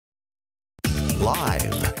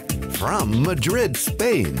Live from Madrid,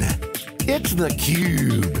 Spain, it's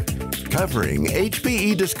theCUBE. Covering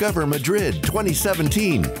HPE Discover Madrid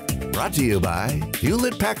 2017. Brought to you by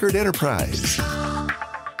Hewlett Packard Enterprise.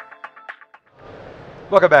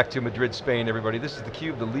 Welcome back to Madrid, Spain, everybody. This is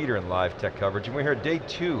theCUBE, the leader in live tech coverage, and we're here day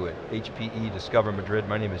 2 at HPE Discover Madrid.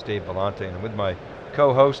 My name is Dave Vellante, and I'm with my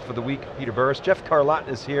co-host for the week, Peter Burris. Jeff Carlat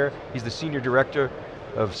is here. He's the Senior Director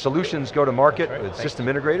of Solutions Go-to-Market with System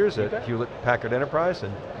Integrators at Hewlett Packard Enterprise,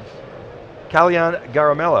 and Kalyan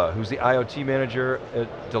Garimella, who's the IoT Manager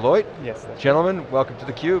at Deloitte. Yes. Gentlemen, welcome to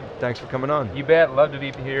theCUBE. Thanks for coming on. You bet, love to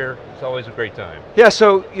be here. It's always a great time. Yeah,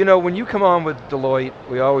 so, you know, when you come on with Deloitte,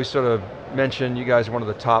 we always sort of mention you guys are one of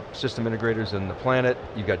the top system integrators in the planet.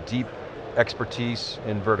 You've got deep expertise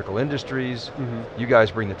in vertical industries. You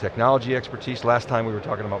guys bring the technology expertise. Last time we were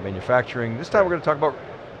talking about manufacturing. This time we're going to talk about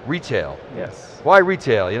retail. Yes. Why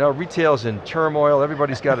retail? You know, retail's in turmoil.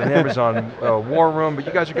 Everybody's got an Amazon war room, but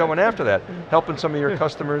you guys are going after that, helping some of your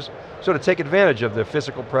customers sort of take advantage of their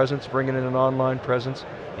physical presence, bringing in an online presence,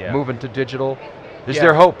 moving to digital. Is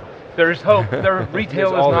there hope? There's hope. Retail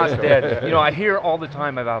is not dead. You know, I hear all the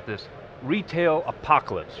time about this retail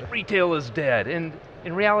apocalypse. Retail is dead, and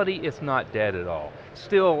in reality, it's not dead at all.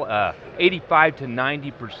 Still, 85 to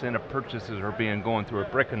 90% of purchases are going through a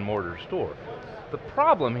brick and mortar store. The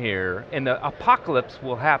problem here, and the apocalypse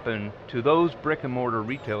will happen to those brick and mortar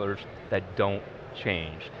retailers that don't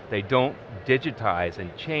change. They don't digitize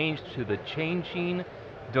and change to the changing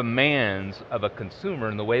demands of a consumer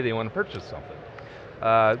and the way they want to purchase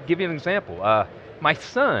something. Give you an example. My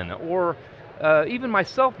son, or even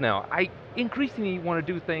myself now, I increasingly want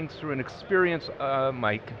to do things through an experience,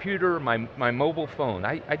 my computer, my mobile phone.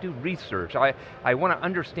 I do research, I want to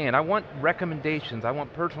understand, I want recommendations, I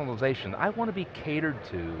want personalization, I want to be catered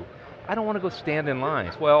to. I don't want to go stand in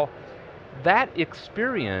lines. Well, that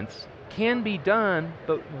experience can be done,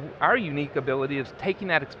 but our unique ability is taking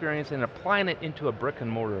that experience and applying it into a brick and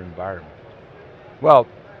mortar environment. Well,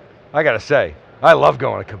 I got to say, I love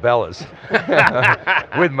going to Cabela's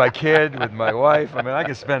with my kid, with my wife. I mean, I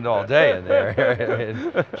can spend all day in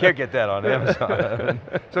there. Can't get that on Amazon.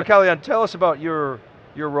 So Kalyan, tell us about your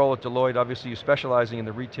role at Deloitte. Obviously you're specializing in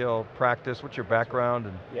the retail practice. What's your background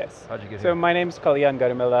and how'd you get here? So my name is Kalyan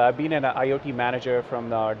Garimella. I've been an IoT manager from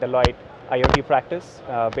the Deloitte IoT practice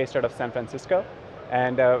based out of San Francisco.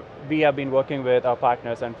 And we have been working with our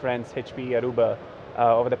partners and friends, HPE, Aruba,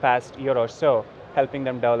 over the past year or so, helping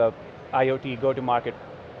them develop IoT go-to-market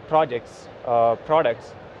projects,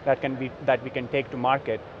 products that we can take to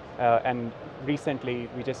market. And recently,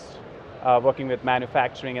 we just working with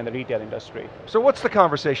manufacturing and the retail industry. So what's the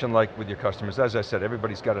conversation like with your customers? As I said,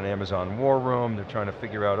 everybody's got an Amazon war room. They're trying to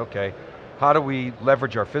figure out, okay, how do we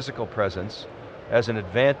leverage our physical presence as an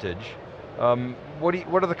advantage? What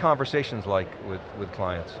are the conversations like with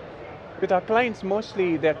clients? With our clients,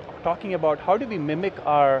 mostly they're talking about how do we mimic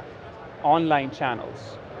our online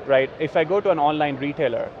channels. Right, if I go to an online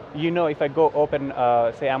retailer, you know, if I go open,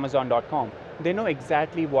 say Amazon.com, they know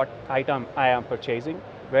exactly what item I am purchasing,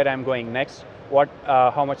 where I'm going next,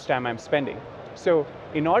 how much time I'm spending. So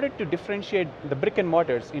in order to differentiate the brick and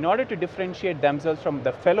mortars, in order to differentiate themselves from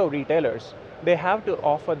the fellow retailers, they have to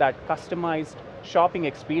offer that customized shopping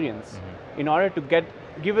experience in order to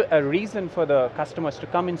give a reason for the customers to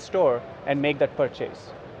come in store and make that purchase.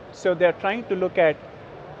 So they're trying to look at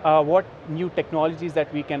what new technologies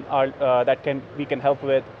that we can help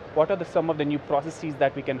with, what are some of the new processes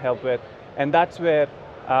that we can help with, and that's where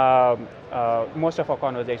most of our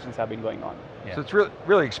conversations have been going on. Yeah. So it's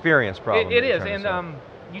really experience problem. It is, and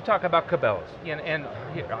you talk about Cabela's, and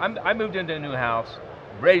here, I moved into a new house,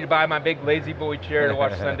 ready to buy my big lazy boy chair to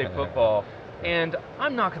watch Sunday football, and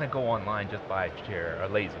I'm not going to go online just buy a chair, a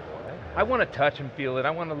lazy boy. I want to touch and feel it, I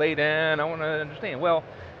want to lay down, I want to understand. Well,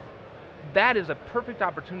 that is a perfect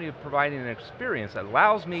opportunity of providing an experience that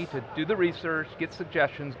allows me to do the research, get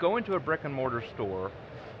suggestions, go into a brick and mortar store,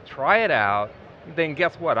 try it out, then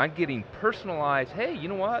guess what? I'm getting personalized, hey, you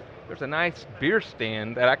know what? There's a nice beer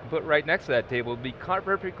stand that I can put right next to that table, it'd be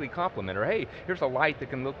perfectly complementary. Hey, here's a light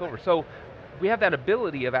that can look over. So we have that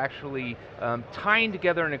ability of actually tying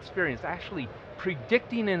together an experience, actually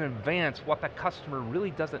predicting in advance what the customer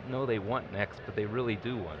really doesn't know they want next, but they really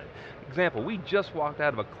do want it. Example, we just walked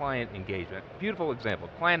out of a client engagement, beautiful example,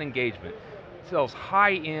 client engagement, sells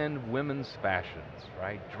high-end women's fashions,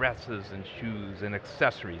 right? Dresses and shoes and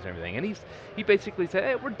accessories and everything. And he basically said,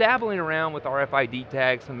 hey, we're dabbling around with RFID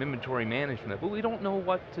tags, some inventory management, but we don't know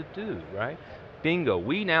what to do, right? Bingo,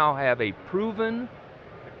 we now have a proven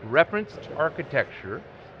referenced architecture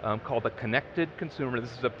called the Connected Consumer.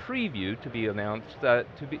 This is a preview to be announced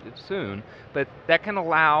soon, but that can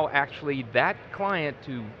allow actually that client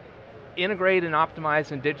to integrate and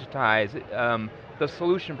optimize and digitize the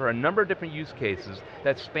solution for a number of different use cases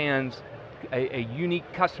that spans a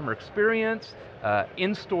unique customer experience,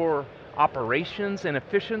 in-store operations and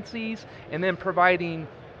efficiencies, and then providing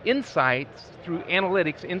insights through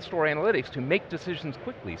analytics, in-store analytics, to make decisions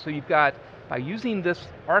quickly. So you've got, by using this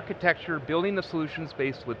architecture, building the solutions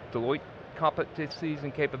based with Deloitte competencies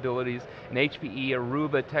and capabilities, and HPE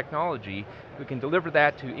Aruba technology, we can deliver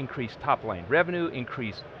that to increase top line revenue,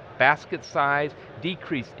 increase basket size,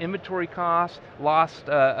 decrease inventory costs, lost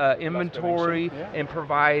inventory, and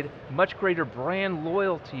provide much greater brand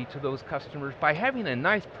loyalty to those customers by having a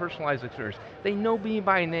nice personalized experience. They know me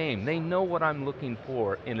by name, they know what I'm looking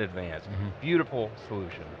for in advance. Beautiful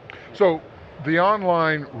solution. So, the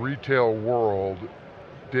online retail world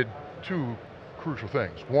did two crucial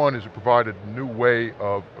things. One is it provided a new way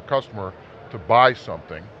of a customer to buy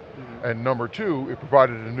something, and number two, it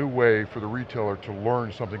provided a new way for the retailer to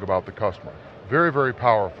learn something about the customer. Very, very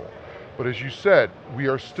powerful. But as you said, we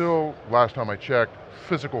are still, last time I checked,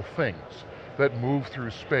 physical things that move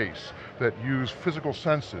through space, that use physical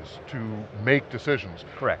senses to make decisions.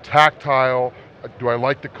 Correct. Tactile, do I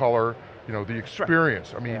like the color, you know, the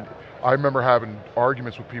experience. I mean, I remember having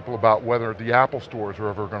arguments with people about whether the Apple stores are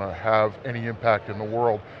ever going to have any impact in the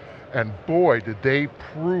world. And boy, did they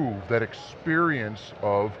prove that experience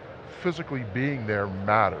of physically being there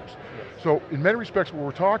matters. So in many respects what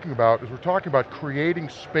we're talking about is we're talking about creating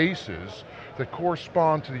spaces that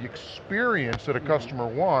correspond to the experience that a customer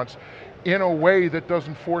wants in a way that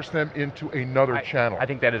doesn't force them into another channel. I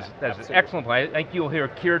think that is an excellent point. I think you'll hear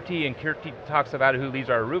Kirti, and Kirti talks about who leads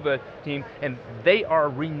our Aruba team, and they are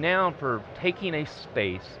renowned for taking a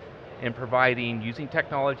space and providing, using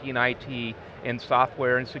technology and IT and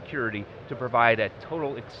software and security to provide a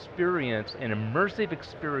total experience, an immersive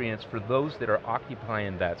experience for those that are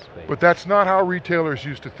occupying that space. But that's not how retailers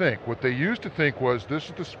used to think. What they used to think was, this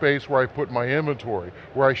is the space where I put my inventory,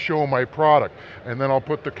 where I show my product, and then I'll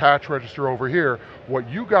put the cash register over here. What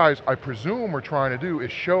you guys, I presume, are trying to do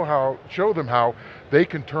is show them how they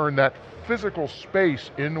can turn that physical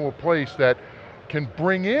space into a place that can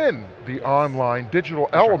bring in the online digital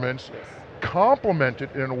elements, complement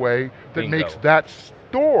it in a way that makes that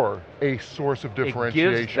store a source of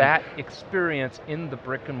differentiation. It gives that experience in the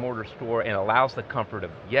brick and mortar store and allows the comfort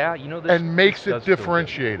of, yeah, you know this. And makes it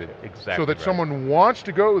differentiated. Exactly. So that someone wants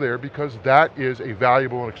to go there because that is a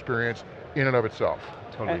valuable experience in and of itself.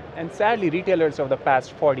 Totally. And sadly, retailers of the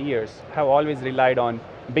past 40 years have always relied on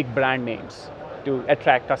big brand names to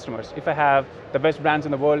attract customers. If I have the best brands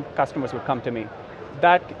in the world, customers will come to me.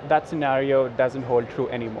 That scenario doesn't hold true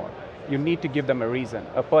anymore. You need to give them a reason,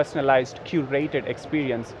 a personalized, curated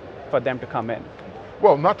experience for them to come in.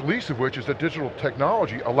 Well, not the least of which is that digital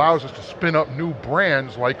technology allows us to spin up new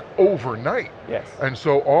brands like overnight. Yes. And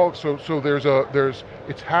so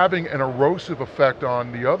it's having an erosive effect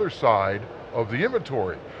on the other side of the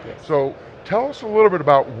inventory. Yes. So tell us a little bit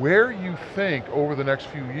about where you think over the next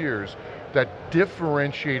few years that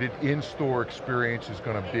differentiated in-store experience is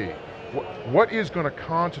going to be. What is going to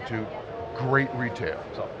constitute great retail?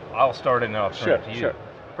 So I'll start and I'll turn it to you. Sure.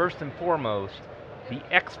 First and foremost, the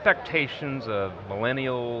expectations of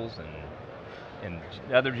millennials and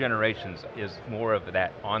other generations is more of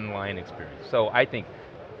that online experience. So I think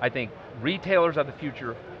retailers of the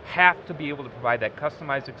future have to be able to provide that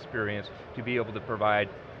customized experience, to be able to provide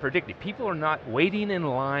predictive. People are not, waiting in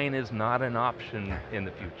line is not an option in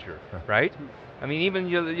the future, right? I mean, even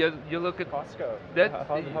you look at Costco.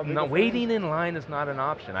 That, waiting in line is not an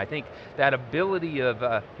option. I think that ability of,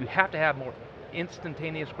 you have to have more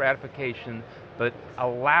instantaneous gratification, but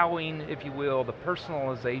allowing, if you will, the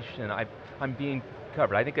personalization, I'm being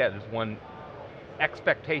covered. I think that is one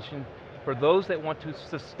expectation for those that want to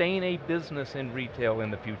sustain a business in retail in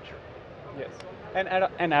the future. Yes, and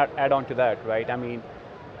add on to that, right? I mean,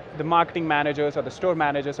 the marketing managers or the store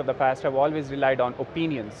managers of the past have always relied on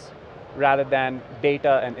opinions rather than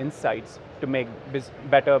data and insights to make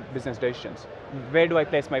better business decisions. Where do I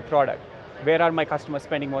place my product? Where are my customers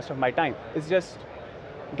spending most of my time? It's just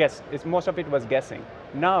guess. Most of it was guessing.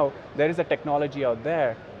 Now, there is a technology out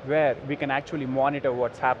there where we can actually monitor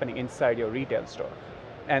what's happening inside your retail store.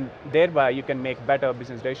 And thereby, you can make better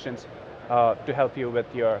business decisions to help you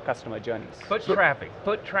with your customer journeys. Put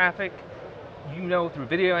traffic, you know, through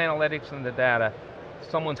video analytics and the data,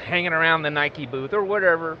 someone's hanging around the Nike booth or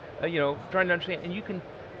whatever, you know, trying to understand, and you can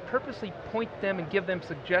purposely point them and give them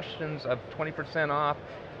suggestions of 20% off,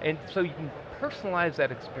 and so you can personalize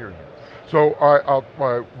that experience. So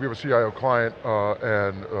we have a CIO client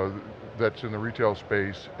that's in the retail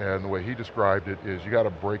space, and the way he described it is you got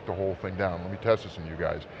to break the whole thing down. Let me test this on you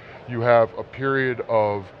guys. You have a period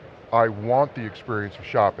of, I want the experience of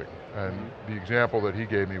shopping, and the example that he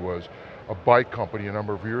gave me was a bike company a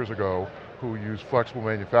number of years ago who used flexible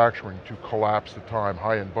manufacturing to collapse the time,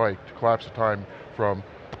 high-end bike, to collapse the time from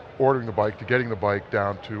ordering the bike to getting the bike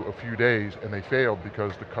down to a few days, and they failed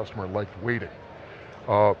because the customer liked waiting.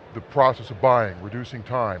 The process of buying, reducing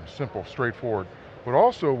time, simple, straightforward. But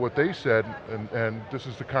also what they said, and this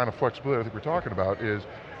is the kind of flexibility I think we're talking about, is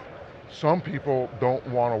some people don't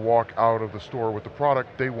want to walk out of the store with the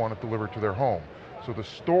product, they want it delivered to their home. So the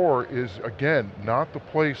store is, again, not the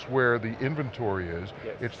place where the inventory is,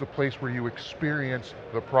 it's the place where you experience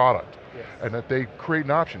the product. And that they create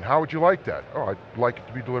an option. How would you like that? Oh, I'd like it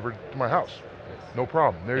to be delivered to my house. No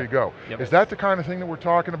problem, there you go. Is that the kind of thing that we're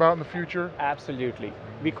talking about in the future? Absolutely.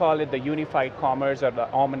 We call it the unified commerce or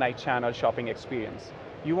the omni-channel shopping experience.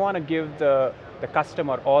 You want to give the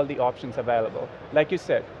customer all the options available. Like you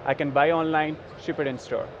said, I can buy online, ship it in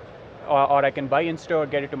store. Or I can buy in store,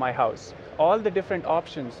 get it to my house. All the different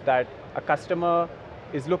options that a customer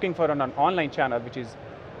is looking for on an online channel, which is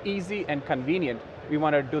easy and convenient, we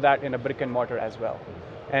want to do that in a brick and mortar as well.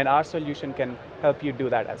 And our solution can help you do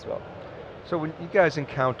that as well. So when you guys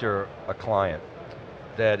encounter a client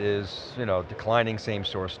that is, declining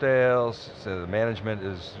same-store sales, so the management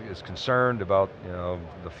is concerned about,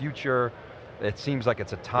 the future, it seems like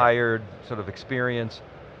it's a tired sort of experience,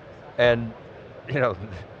 and,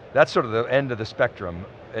 that's sort of the end of the spectrum,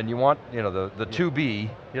 and you want, the 2B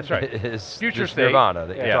That's right. is future this state nirvana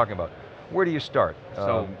that you're talking about. Where do you start?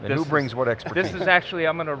 And who brings what expertise? This is actually,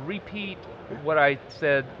 I'm going to repeat what I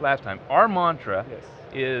said last time. Our mantra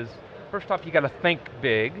is, first off, you got to think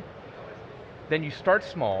big, then you start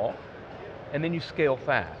small, and then you scale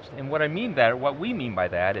fast. And what we mean by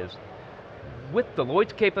that is, with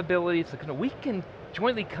Deloitte's capabilities, we can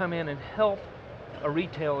jointly come in and help a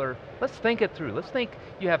retailer. Let's think it through. Let's think,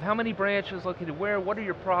 you have how many branches located where, what are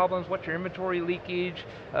your problems, what's your inventory leakage,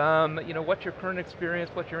 what's your current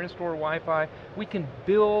experience, what's your in-store Wi-Fi. We can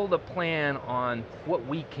build a plan on what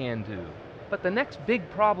we can do. But the next big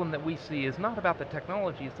problem that we see is not about the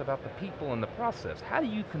technology, it's about the people and the process. How do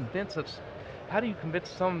you convince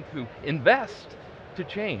someone to invest to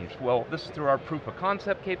change? Well, this is through our proof of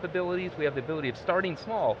concept capabilities. We have the ability of starting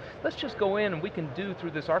small. Let's just go in and we can do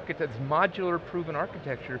through this modular proven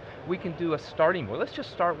architecture, we can do a starting point. Let's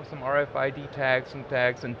just start with some RFID tags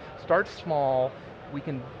and start small. We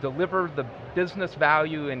can deliver the business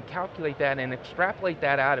value and calculate that and extrapolate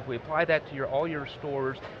that out if we apply that to all your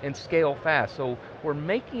stores and scale fast. So we're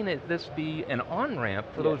making this be an on-ramp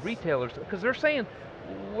for those retailers, because they're saying,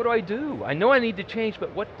 what do I do? I know I need to change,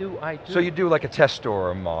 but what do I do? So you do like a test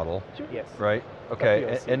store model, right?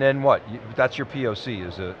 Okay, and then what? That's your POC,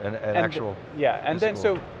 is an actual... And then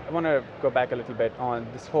so I want to go back a little bit on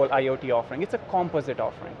this whole IoT offering. It's a composite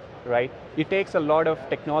offering, right? It takes a lot of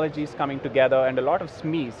technologies coming together and a lot of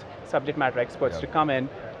SMEs, subject matter experts, to come in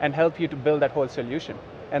and help you to build that whole solution.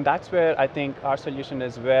 And that's where I think our solution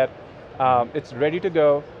is, where it's ready to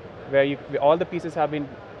go, where all the pieces have been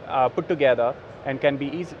put together, and can be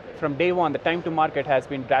easy. From day one, the time to market has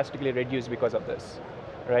been drastically reduced because of this,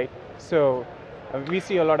 right? So we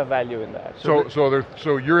see a lot of value in that.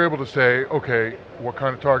 So you're able to say, okay, what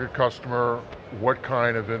kind of target customer, what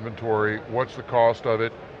kind of inventory, what's the cost of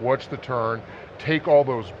it, what's the turn, take all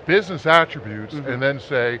those business attributes and then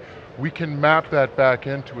say, we can map that back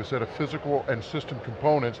into a set of physical and system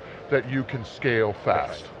components that you can scale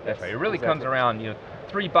fast. That's right. It really comes around,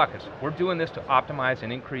 3 buckets. We're doing this to optimize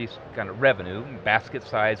and increase kind of revenue, basket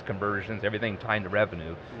size, conversions, everything tied to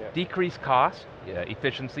revenue. Decrease cost,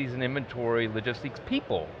 efficiencies in inventory, logistics,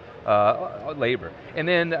 people, labor. And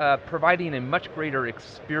then providing a much greater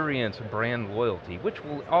experience of brand loyalty, which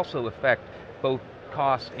will also affect both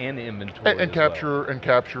cost and inventory and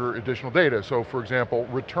capture additional data. So for example,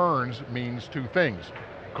 returns means 2 things.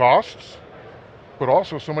 Costs, but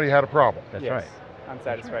also somebody had a problem. That's right.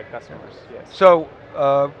 Unsatisfied customers, So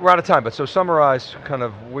we're out of time, but so summarize kind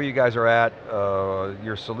of where you guys are at,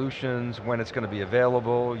 your solutions, when it's going to be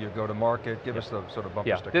available, your go-to-market, give us the sort of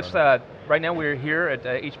bumper sticker. Right now we're here at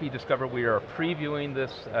HPE Discover, we are previewing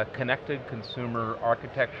this connected consumer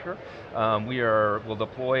architecture. We'll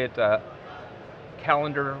deploy it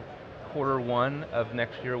calendar Q1 of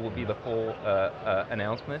next year will be the full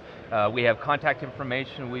announcement. We have contact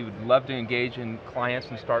information. We would love to engage in clients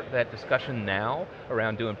and start that discussion now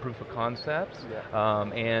around doing proof of concepts.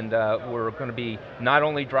 Yeah. We're going to be not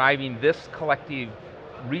only driving this collective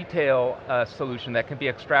retail solution that can be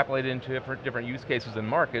extrapolated into different use cases and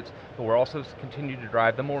markets, but we're also continuing to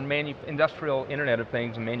drive the more industrial Internet of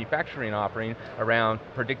Things and manufacturing offering around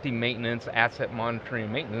predicting maintenance, asset monitoring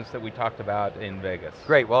and maintenance that we talked about in Vegas.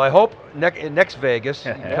 Great, well I hope next Vegas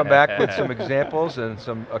you can come back with some examples and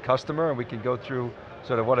a customer, and we can go through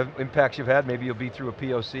sort of what impacts you've had. Maybe you'll be through a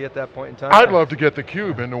POC at that point in time. I'd love to get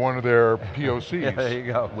theCUBE into one of their POCs. Yeah, there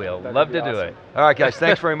you go. We'll love to do it. All right guys,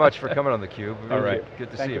 thanks very much for coming on theCUBE. All right. Good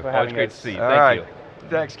to Thank see you you. for having Always great us. to see you, All thank you.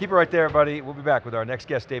 Thanks, keep it right there everybody. We'll be back with our next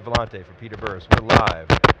guest, Dave Vellante from Peter Burris. We're live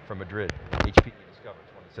from Madrid, HPE Discover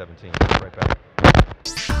 2017. Right back.